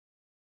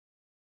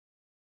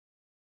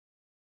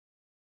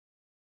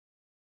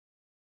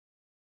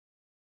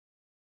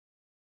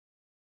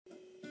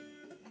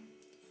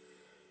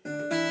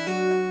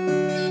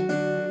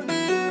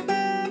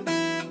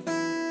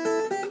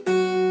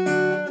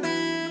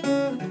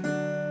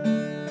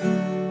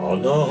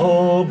On a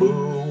harbour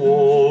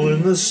wall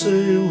in a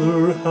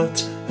sailor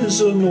hat is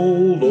an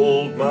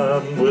old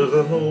man with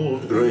an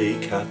old grey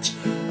cat,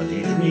 and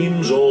he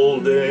dreams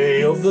all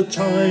day of the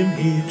time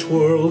he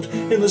twirled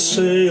in a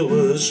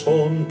sailor's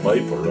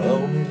hornpipe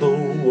around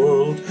the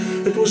world.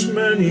 It was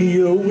many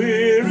a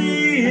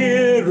weary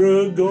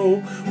year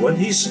ago when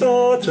he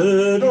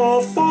started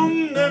off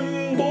on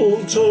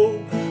nimble toe.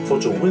 For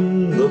to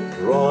win the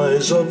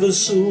prize of a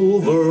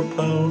silver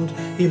pound,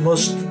 he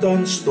must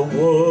dance the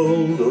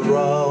world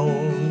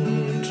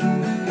around.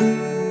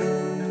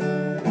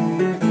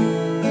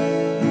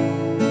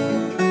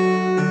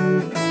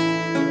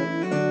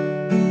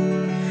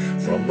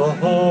 From the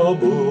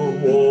harbour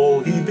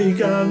wall he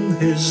began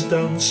his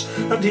dance,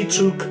 and he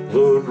took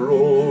the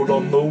road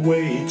on the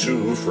way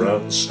to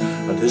France.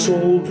 And his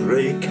old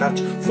grey cat,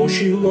 for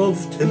she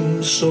loved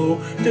him so,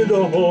 did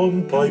a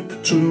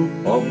hornpipe too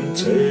on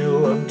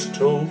tail and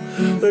toe.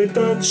 They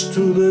danced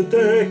to the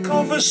deck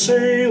of a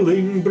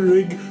sailing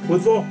brig,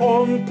 with the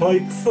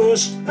hornpipe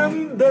first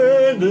and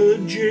then a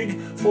jig.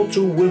 For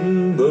to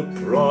win the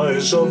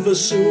prize of a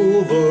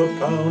silver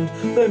pound,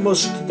 they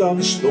must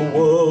dance the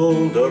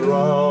world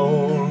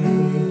around.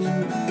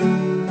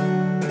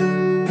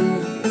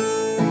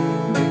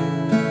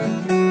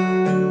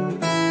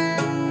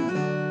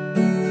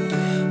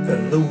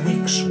 The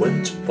weeks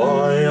went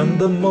by and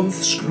the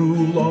months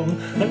grew long,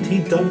 and he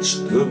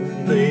danced the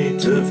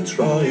native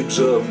tribes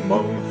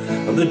among.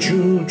 And the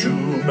Juju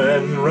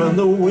men ran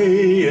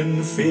away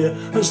in fear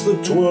as the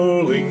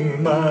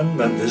twirling man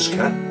and his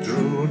cat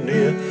drew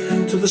near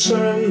to the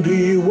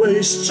sandy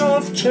wastes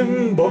of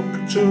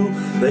Timbuktu.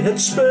 They had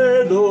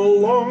sped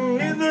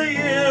along in a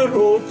year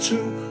or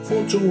two.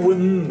 For to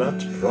win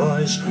that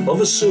prize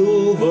of a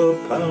silver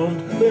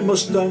pound, they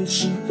must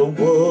dance the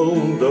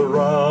world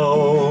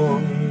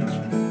around.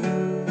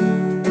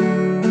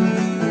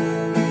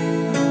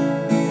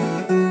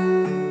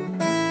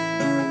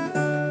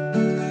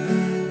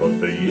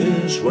 The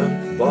years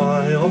went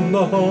by on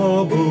the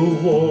harbour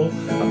wall,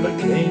 and there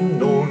came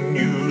no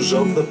news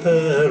of the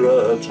pair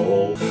at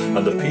all.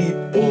 And the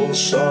people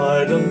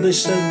sighed and they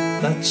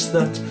said, "That's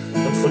that,"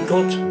 and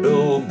forgot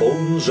Bill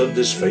Bones and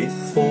his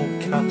faithful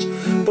cat.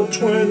 But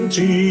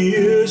 20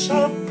 years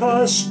have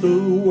passed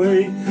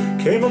away,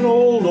 came an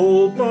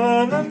old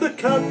man and the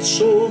cat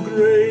so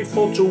grey.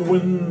 For to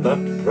win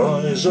that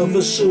prize of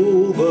a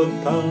silver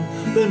pound,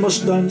 they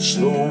must dance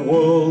the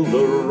world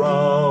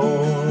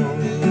around.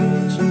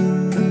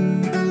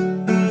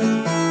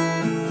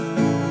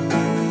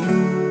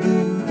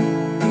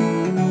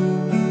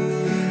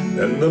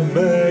 Then the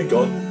mayor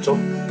got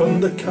up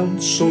and the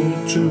council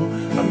too,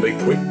 and they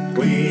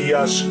quickly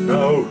asked,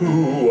 "Now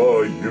who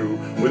are you,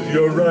 with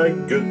your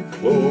ragged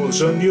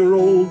clothes and your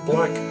old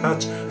black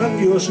hat and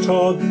your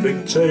tarred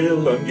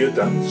pigtail and your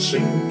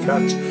dancing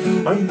cat?"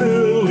 "I'm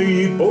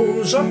Billy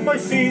Bones and my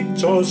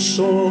feet are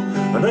sore,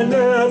 and I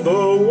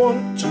never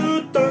want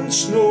to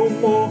dance no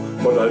more.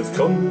 But I've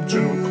come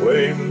to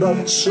claim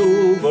that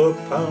silver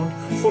pound,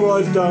 for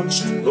I've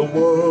danced the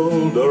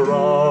world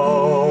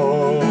around."